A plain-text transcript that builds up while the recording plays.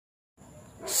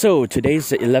So today's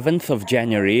the 11th of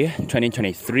January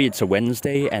 2023. It's a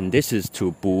Wednesday, and this is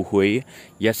to Bu Hui,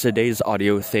 yesterday's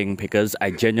audio thing, because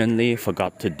I genuinely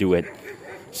forgot to do it.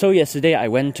 So yesterday I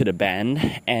went to the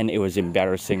band, and it was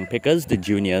embarrassing because the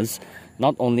juniors,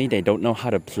 not only they don't know how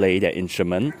to play their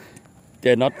instrument,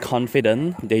 they're not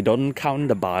confident, they don't count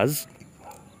the bars,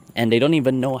 and they don't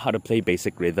even know how to play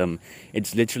basic rhythm.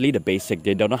 It's literally the basic.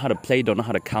 They don't know how to play, don't know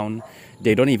how to count,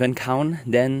 they don't even count.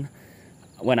 Then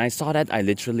when I saw that, I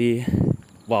literally,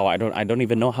 I don't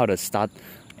even know how to start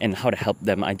and how to help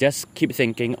them. I just keep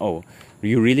thinking,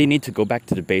 you really need to go back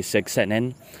to the basics and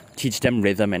then teach them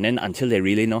rhythm, and then until they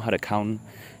really know how to count,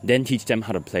 then teach them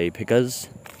how to play. Because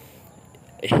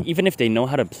even if they know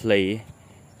how to play,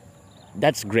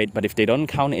 that's great, but if they don't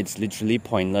count, it's literally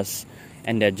pointless.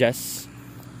 And they're just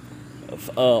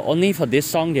only for this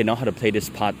song they know how to play this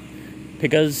part,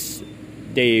 because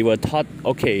they were taught,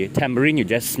 okay, tambourine, you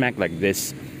just smack like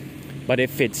this. But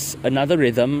if it's another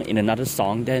rhythm in another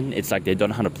song, then it's like they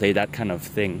don't know how to play that kind of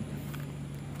thing.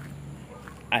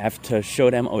 I have to show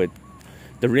them,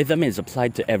 the rhythm is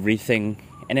applied to everything,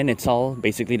 and then it's all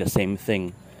basically the same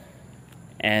thing.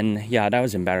 And yeah, that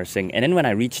was embarrassing. And then when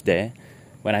I reached there,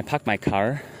 when I parked my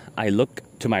car, I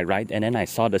looked to my right, and then I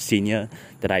saw the senior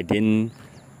that I didn't,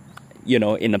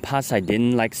 in the past I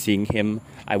didn't like seeing him.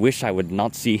 I wish I would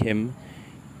not see him.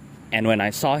 And when I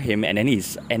saw him,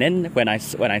 when I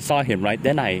saw him, right,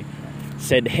 then I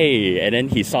said, hey, and then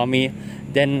he saw me,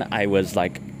 then I was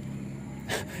like,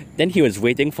 then he was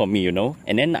waiting for me, and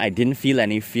then I didn't feel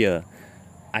any fear.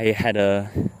 I'm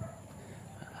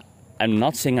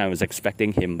not saying I was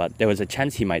expecting him, but there was a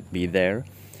chance he might be there.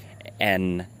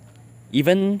 And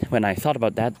even when I thought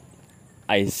about that,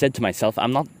 I said to myself,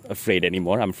 I'm not afraid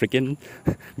anymore, I'm freaking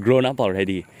grown up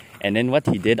already. And then what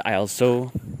he did, I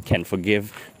also can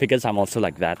forgive, because I'm also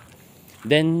like that.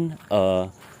 Then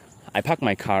I parked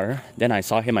my car, then I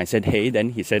saw him, I said, hey, then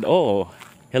he said, oh,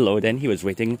 hello. Then he was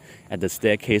waiting at the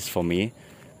staircase for me.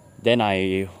 Then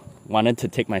I wanted to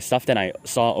take my stuff, then I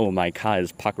saw, my car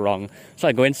is parked wrong. So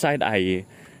I go inside, I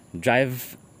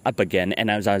drive up again, and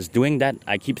as I was doing that,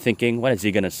 I keep thinking, what is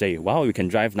he gonna say? Wow, you can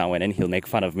drive now, and then he'll make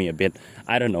fun of me a bit.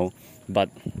 I don't know, but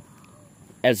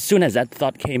as soon as that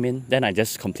thought came in, then I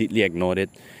just completely ignored it.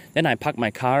 Then I parked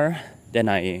my car, then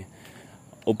I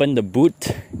opened the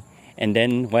boot, and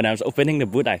then when I was opening the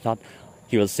boot, I thought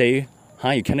he will say,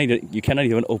 you cannot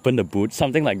even open the boot,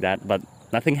 something like that, but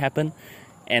nothing happened.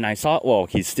 And I saw,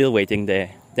 he's still waiting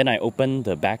there. Then I opened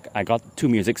the back, I got 2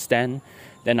 music stands,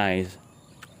 then I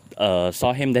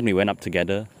saw him, then we went up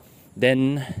together.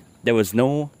 Then there was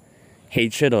no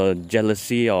hatred or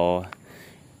jealousy or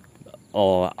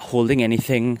holding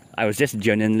anything. I was just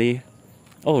genuinely,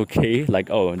 I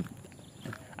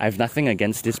have nothing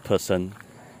against this person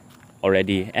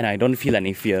already, and I don't feel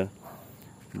any fear.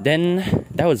 Then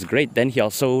that was great. Then he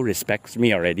also respects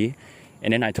me already.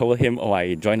 And then I told him,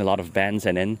 I joined a lot of bands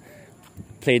and then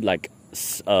played like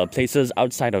places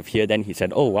outside of here. Then he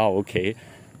said, oh wow, okay.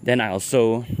 Then I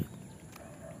also,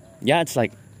 it's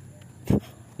like,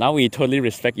 now we totally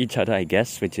respect each other, I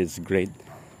guess, which is great.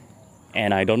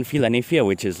 And I don't feel any fear,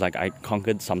 which is like I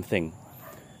conquered something.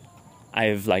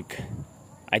 Since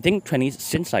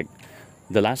like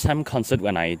the last time concert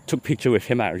when I took picture with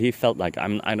him, I already felt like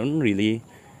we're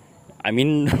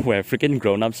freaking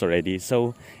grown-ups already,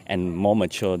 so, and more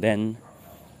mature. Then,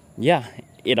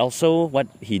 it also, what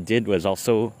he did was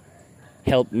also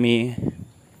help me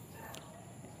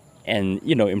and,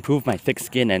 improve my thick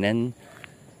skin. And then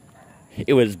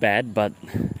it was bad, but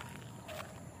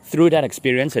through that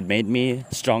experience, it made me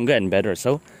stronger and better.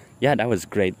 So, that was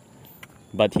great.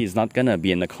 But he's not gonna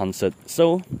be in the concert.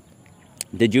 So,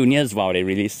 the juniors, they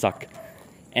really suck.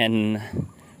 And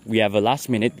we have a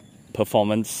last-minute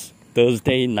performance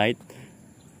Thursday night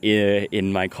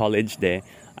in my college there.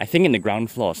 I think in the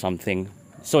ground floor or something.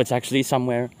 So, it's actually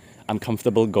somewhere I'm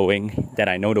comfortable going, that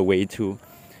I know the way to.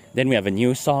 Then we have a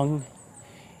new song.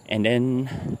 And then,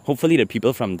 hopefully the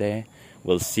people from there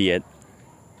will see it.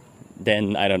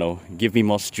 Then, I don't know, give me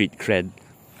more street cred.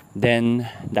 Then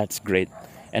that's great.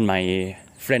 And my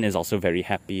friend is also very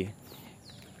happy.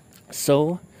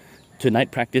 So, tonight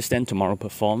practice, then tomorrow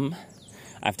perform.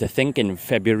 I have to think in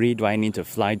February, do I need to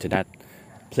fly to that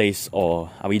place, or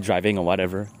are we driving or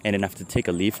whatever? And then I have to take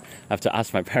a leave. I have to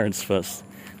ask my parents first.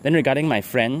 Then regarding my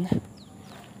friend,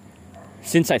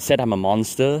 since I said I'm a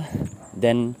monster,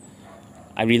 then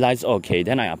I realized,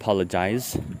 then I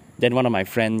apologize. Then one of my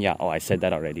friends, I said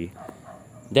that already.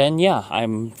 Then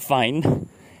I'm fine.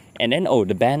 And then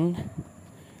the band,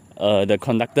 the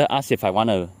conductor asked if I want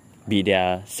to be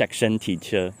their section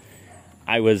teacher.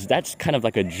 That's kind of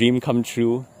like a dream come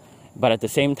true. But at the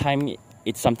same time,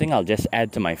 it's something I'll just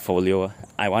add to my folio.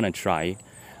 I want to try,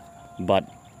 but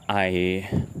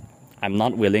I'm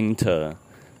not willing to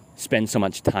spend so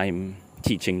much time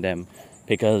teaching them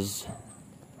because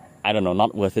I don't know,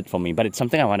 not worth it for me. But it's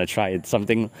something I want to try. It's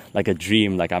something like a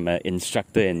dream, like I'm an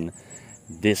instructor in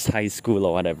this high school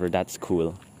or whatever. That's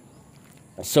cool.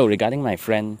 So regarding my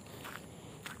friend,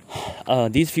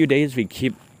 these few days we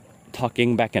keep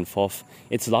talking back and forth.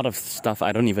 It's a lot of stuff,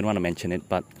 I don't even want to mention it,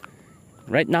 but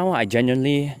right now I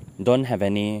genuinely don't have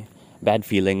any bad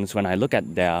feelings. When I look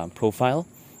at their profile,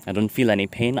 I don't feel any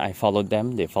pain. I followed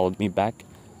them, they followed me back.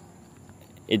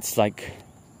 It's like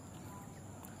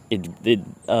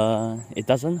it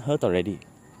doesn't hurt already.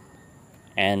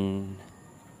 And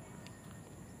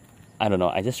I don't know,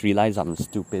 I just realized I'm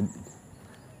stupid.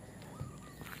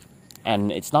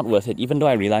 And it's not worth it, even though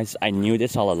I realized I knew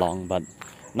this all along. But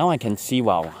now I can see,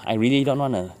 wow, I really don't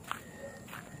want to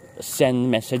send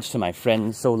message to my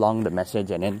friend so long, the message,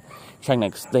 and then trying to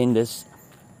explain this.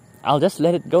 I'll just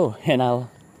let it go, and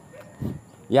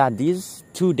these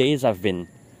 2 days I've been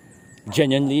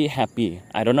genuinely happy.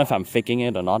 I don't know if I'm faking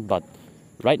it or not, but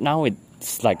right now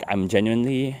it's like I'm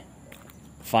genuinely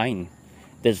fine.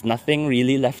 There's nothing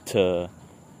really left to,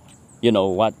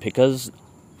 because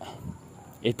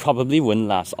it probably wouldn't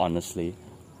last, honestly.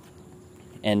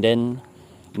 And then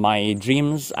my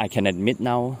dreams, I can admit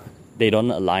now, they don't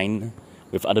align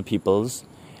with other people's.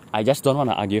 I just don't want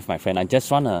to argue with my friend. I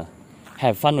just want to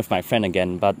have fun with my friend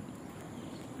again. But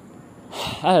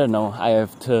I don't know, I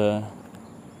have to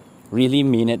really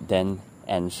mean it then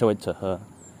and show it to her.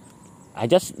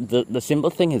 The simple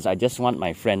thing is I just want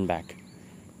my friend back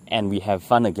and we have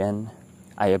fun again.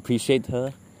 I appreciate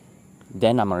her.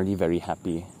 Then I'm already very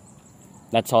happy.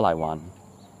 That's all I want.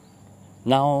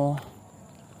 Now,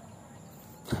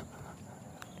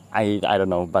 I don't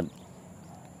know, but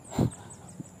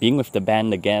being with the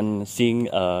band again, seeing,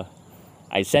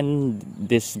 I sent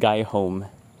this guy home,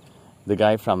 the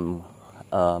guy from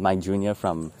my junior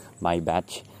from my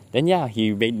batch. Then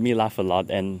he made me laugh a lot,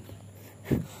 and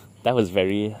that was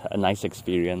a nice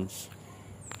experience.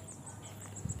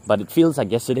 But it feels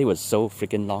like yesterday was so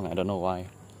freaking long, I don't know why.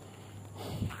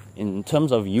 In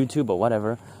terms of YouTube or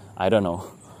whatever, I don't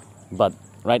know. But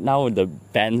right now the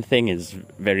band thing is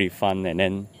very fun, and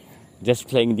then just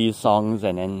playing these songs,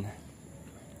 and then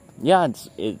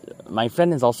my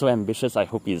friend is also ambitious. I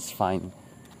hope he's fine.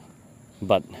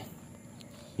 But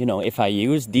if I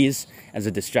used these as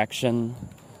a distraction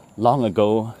long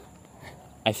ago,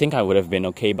 I think I would have been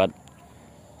okay. But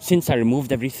since I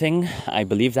removed everything, I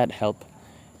believe that helped.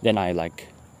 Then I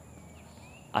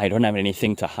don't have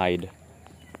anything to hide.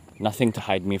 Nothing to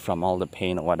hide me from all the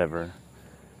pain or whatever.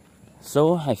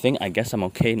 So I guess I'm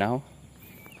okay now.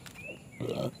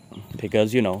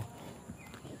 Because,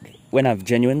 when I have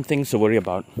genuine things to worry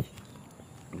about,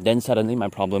 then suddenly my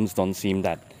problems don't seem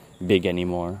that big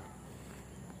anymore.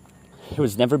 It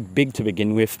was never big to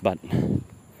begin with, but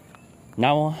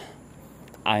now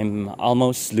I'm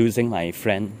almost losing my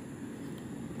friend.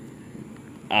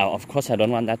 Of course, I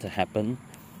don't want that to happen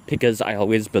because I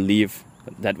always believe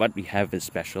that what we have is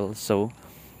special. So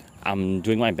I'm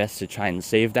doing my best to try and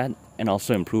save that and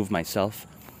also improve myself.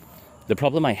 The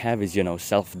problem I have is,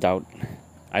 self-doubt.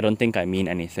 I don't think I mean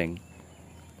anything.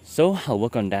 So I'll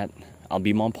work on that. I'll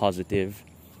be more positive.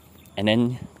 And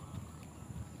then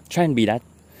try and be that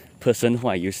person who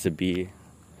I used to be.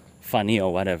 Funny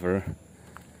or whatever.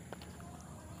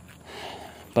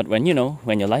 But when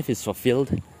your life is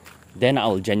fulfilled, then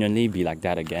I'll genuinely be like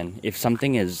that again. If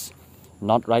something is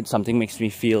not right, something makes me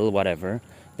feel whatever,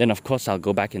 then of course I'll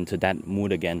go back into that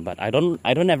mood again. But I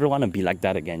don't ever want to be like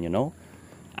that again,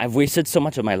 I've wasted so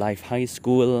much of my life, high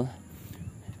school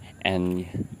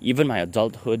and even my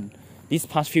adulthood. These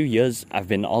past few years I've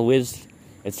been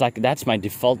it's like that's my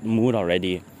default mood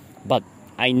already. But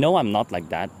I know I'm not like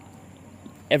that.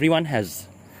 Everyone has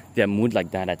their mood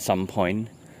like that at some point.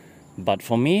 But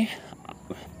for me,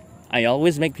 I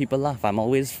always make people laugh. I'm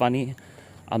always funny.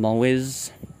 I'm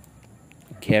always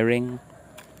caring.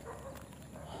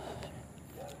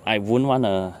 I wouldn't want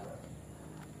to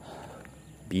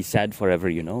be sad forever,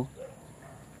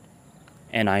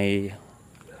 And I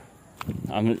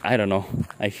don't know.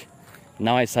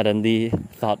 Now I suddenly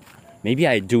thought maybe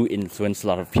I do influence a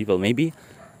lot of people. Maybe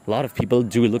a lot of people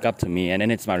do look up to me, and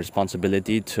then it's my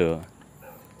responsibility to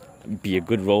be a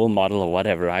good role model or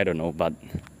whatever. I don't know, but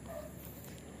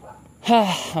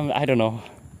I don't know.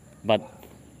 But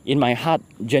in my heart,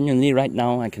 genuinely right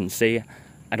now, I can say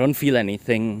I don't feel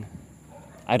anything.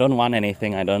 I don't want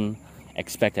anything. I don't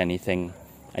expect anything.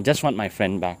 I just want my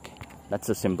friend back. That's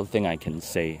a simple thing I can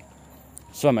say.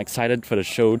 So I'm excited for the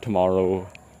show tomorrow.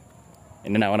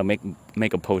 and then I want to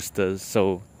make a poster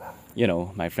so, you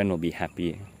know, my friend will be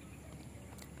happy.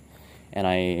 And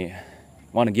I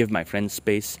want to give my friend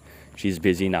space. She's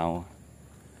busy now.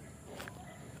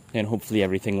 And hopefully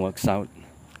everything works out.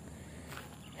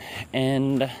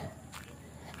 And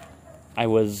I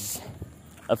was,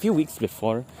 a few weeks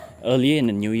before, early in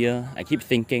the new year, I keep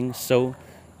thinking, so,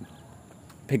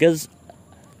 because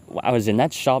I was in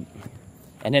that shop,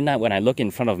 and then when I look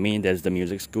in front of me, there's the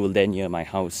music school there near my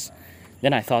house.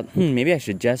 Then I thought, maybe I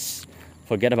should just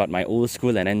forget about my old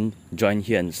school and then join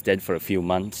here instead for a few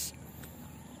months.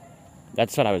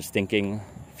 That's what I was thinking.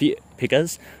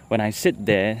 Because when I sit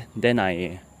there, then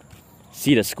I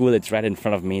see the school, it's right in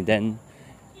front of me, then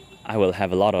I will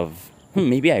have a lot of,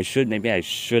 maybe I should, maybe I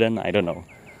shouldn't, I don't know.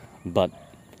 But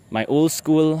my old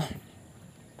school,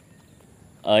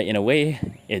 in a way,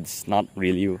 it's not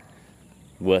really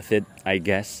worth it, I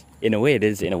guess. In a way it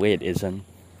is, in a way it isn't.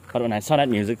 But when I saw that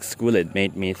music school, it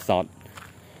made me thought,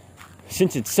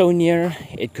 since it's so near,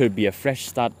 it could be a fresh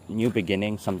start, new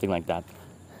beginning, something like that.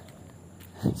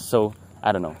 So,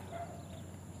 I don't know.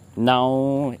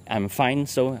 Now I'm fine,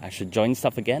 so I should join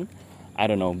stuff again. I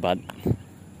don't know, but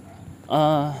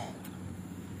I'll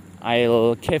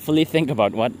carefully think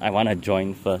about what I want to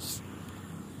join first.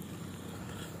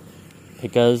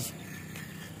 Because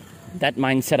that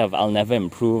mindset of I'll never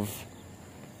improve,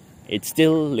 it's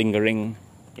still lingering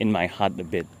in my heart a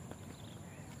bit.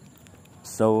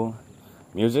 So,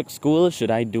 music school,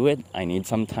 should I do it? I need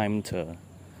some time to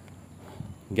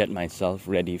get myself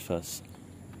ready first.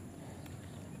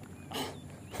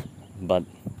 But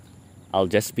I'll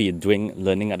just be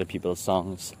learning other people's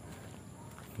songs,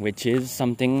 which is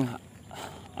something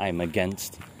I'm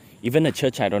against. Even a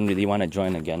church I don't really want to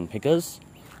join again, because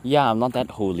yeah, I'm not that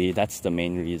holy, that's the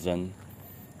main reason.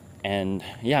 And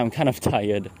yeah, I'm kind of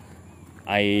tired.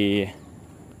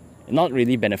 Not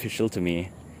really beneficial to me,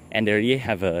 and they already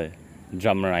have a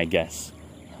drummer, I guess.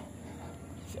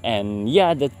 And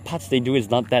yeah, the parts they do is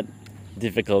not that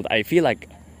difficult. I feel like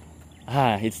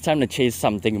it's time to chase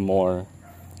something more.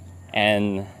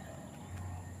 And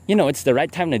you know, it's the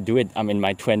right time to do it. I'm in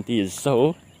my 20s,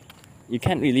 so you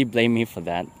can't really blame me for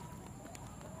that.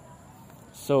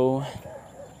 So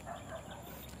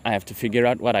I have to figure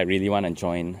out what I really want to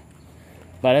join.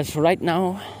 But as for right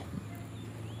now,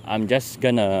 I'm just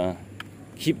gonna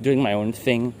keep doing my own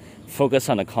thing, focus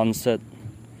on a concert,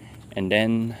 and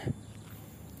then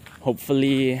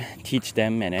hopefully teach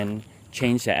them and then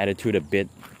change their attitude a bit.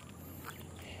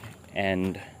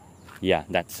 And yeah,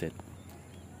 that's it.